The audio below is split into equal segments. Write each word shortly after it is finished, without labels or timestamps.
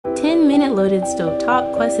10-minute loaded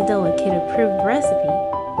stovetop quesadilla kit approved recipe.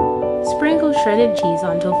 Sprinkle shredded cheese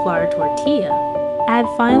onto a flour tortilla. Add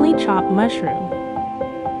finely chopped mushroom.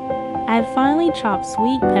 Add finely chopped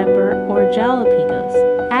sweet pepper or jalapenos.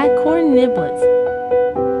 Add corn niblets.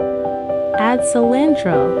 Add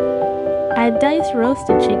cilantro. Add diced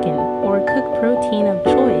roasted chicken or cooked protein of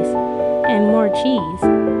choice and more cheese.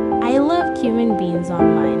 I love cumin beans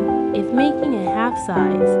on mine. If making a half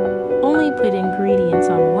size, only put ingredients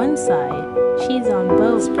on one side, cheese on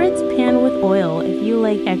both. Spritz pan with oil if you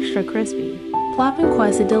like extra crispy. Plop in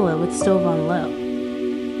quesadilla with stove on low.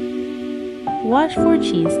 Watch for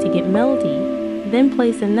cheese to get melty, then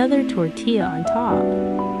place another tortilla on top.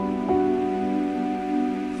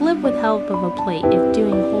 Flip with help of a plate if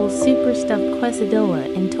doing whole super stuffed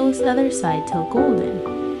quesadilla and toast other side till golden.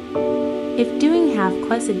 If doing half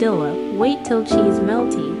quesadilla, wait till cheese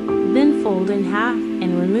melty, then fold in half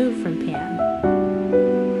and remove from pan.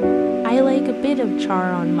 I like a bit of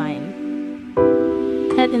char on mine.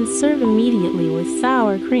 Cut and serve immediately with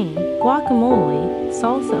sour cream, guacamole,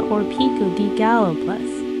 salsa or pico de gallo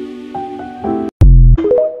plus.